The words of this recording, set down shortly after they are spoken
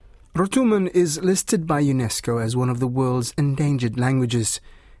Rotuman is listed by UNESCO as one of the world's endangered languages,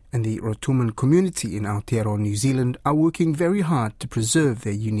 and the Rotuman community in Aotearoa, New Zealand are working very hard to preserve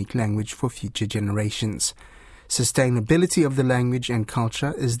their unique language for future generations. Sustainability of the language and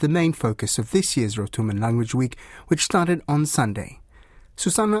culture is the main focus of this year's Rotuman Language Week, which started on Sunday.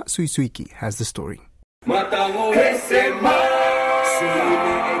 Susanna Suisuiki has the story.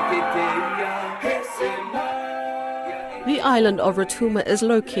 The island of Rotuma is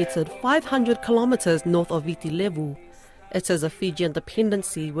located 500 kilometers north of Viti Levu. It is a Fijian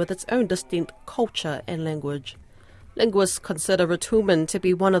dependency with its own distinct culture and language. Linguists consider Rotuman to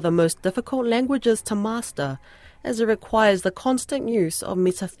be one of the most difficult languages to master, as it requires the constant use of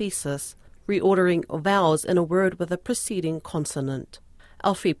metathesis, reordering vowels in a word with a preceding consonant.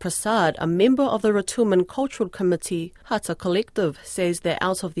 Alfie Prasad, a member of the Rotuman Cultural Committee, Hata Collective, says that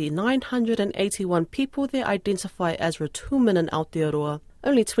out of the 981 people they identify as Rotuman in Aotearoa,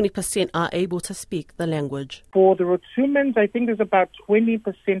 only 20% are able to speak the language. For the Rotumans, I think there's about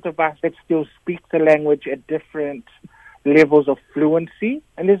 20% of us that still speak the language at different levels of fluency.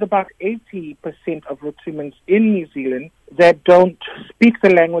 And there's about 80% of Rotumans in New Zealand that don't speak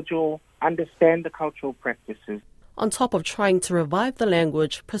the language or understand the cultural practices. On top of trying to revive the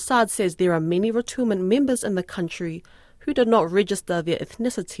language, Prasad says there are many Rotuman members in the country who did not register their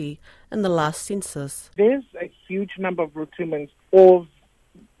ethnicity in the last census. There's a huge number of Rotumans or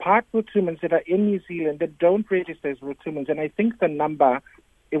part Rotumans that are in New Zealand that don't register as Rotumans, and I think the number,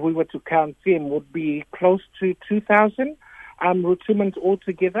 if we were to count them, would be close to 2,000 Rotumans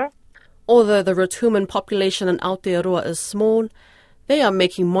altogether. Although the Rotuman population in Aotearoa is small, they are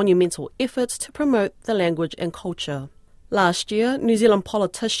making monumental efforts to promote the language and culture. Last year, New Zealand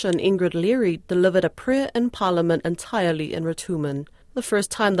politician Ingrid Leary delivered a prayer in Parliament entirely in Rotuman, the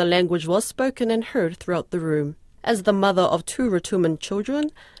first time the language was spoken and heard throughout the room. As the mother of 2 Rotuman children,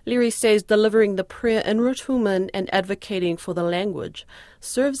 Leary says delivering the prayer in Rotuman and advocating for the language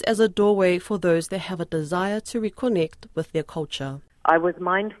serves as a doorway for those that have a desire to reconnect with their culture. I was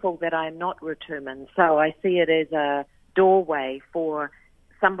mindful that I'm not Rotuman, so I see it as a doorway for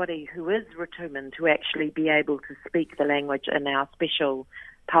somebody who is Rotuman to actually be able to speak the language in our special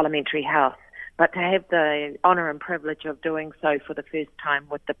parliamentary house. But to have the honour and privilege of doing so for the first time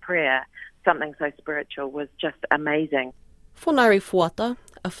with the prayer, something so spiritual, was just amazing. Fonari Fuata,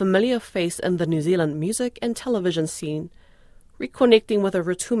 a familiar face in the New Zealand music and television scene, reconnecting with her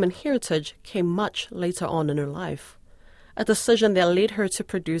Rotuman heritage came much later on in her life, a decision that led her to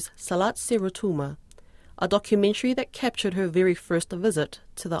produce Salat Se Rotuma, a documentary that captured her very first visit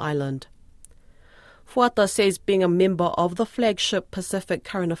to the island. Fuata says being a member of the flagship Pacific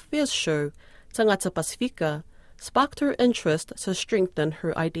Current Affairs show, Tangata Pacifica, sparked her interest to strengthen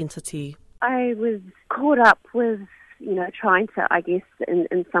her identity. I was caught up with, trying to, I guess,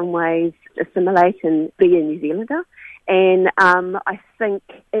 in some ways assimilate and be a New Zealander. And I think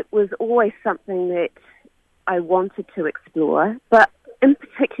it was always something that I wanted to explore, but in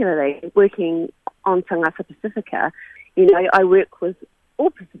particularly working on Tangata Pacifica, I work with all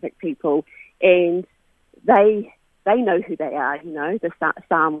Pacific people, and they know who they are, the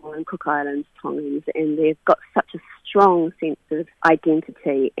Samoa and Cook Islands, Tongans, and they've got such a strong sense of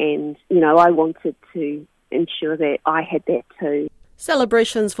identity, and, I wanted to ensure that I had that too.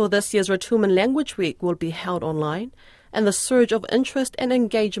 Celebrations for this year's Rotuman Language Week will be held online, and the surge of interest and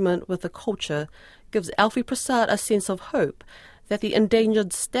engagement with the culture gives Alfie Prasad a sense of hope that the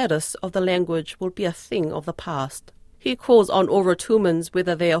endangered status of the language will be a thing of the past. He calls on all Rotumans,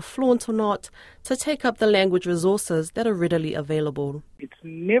 whether they are fluent or not, to take up the language resources that are readily available. It's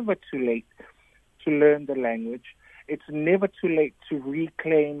never too late to learn the language. It's never too late to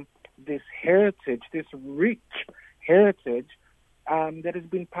reclaim this heritage, this rich heritage that has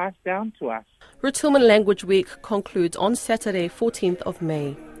been passed down to us. Rotuman Language Week concludes on Saturday, 14th of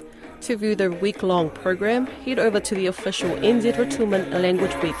May. To view the week-long program, head over to the official NZ Rotuman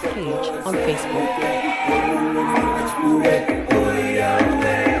Language Week page on Facebook.